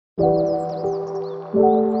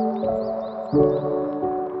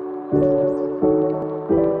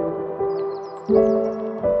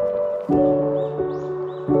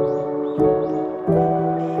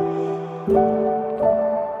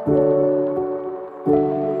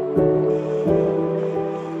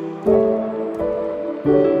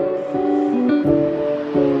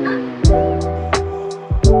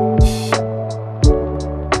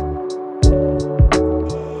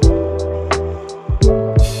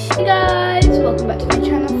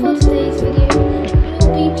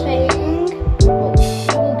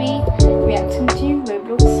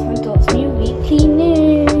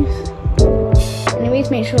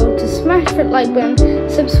Make sure to smash that like button,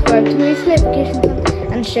 subscribe to my notifications on,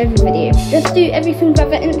 and share the video. Just do everything that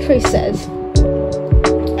the intro says.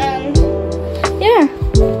 And yeah,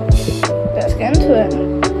 let's get into it.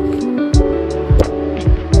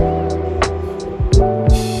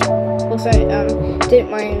 Also, don't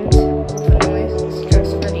mind the noise, it's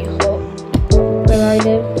just really hot where I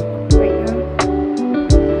live right now.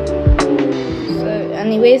 So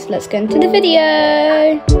anyways, let's get into the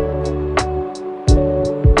video.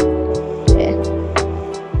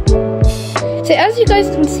 So as you guys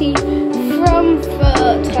can see from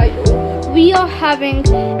the title, we are having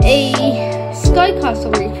a Sky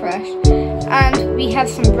Castle refresh, and we have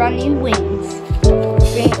some brand new wings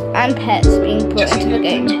and pets being brought into the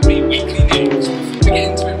game. Weekly news. To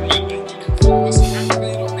get into it, remember you can follow us at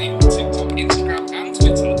playadoptme on TikTok, Instagram and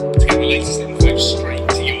Twitter to get the latest info straight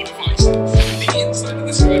to your devices. The inside of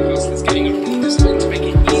the Sky Castle is getting a redesign to make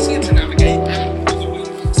it easier to navigate, and all the wing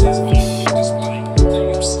boxes on full display. Though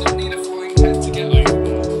you still need a flying pet to get over.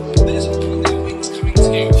 There's all the new wings coming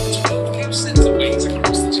too. 12 new sets of wings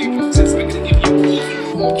across the two boxes are going to give you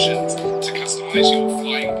even more options to customise your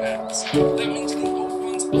flying pets. That means the old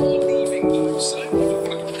ones are leaving though, so if you want to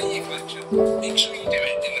complete your collection, make sure you do it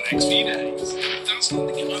in the next few days. That's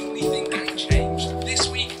not the only thing getting changed. This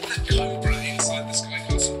week, the Cobra inside the Sky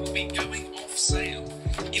Castle will be going off sale.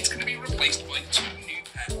 It's going to be replaced by two new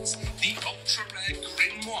pets. The ultra rare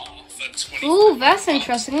Grimoire for 20. Ooh, that's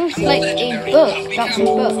interesting. It's like a book. That's a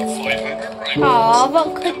book. Aw,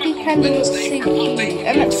 that could be kind of so cute.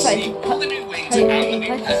 I'm excited to play some.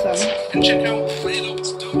 And check out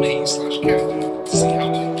playadoptme/countdown to see how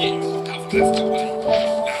long you have left away.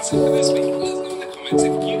 That's it for this week. Let us know in the comments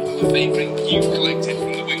if you have a favourite you've collected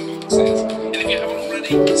from the wing boxes. And if you haven't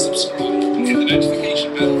already, subscribe and hit the notification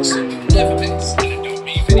bell so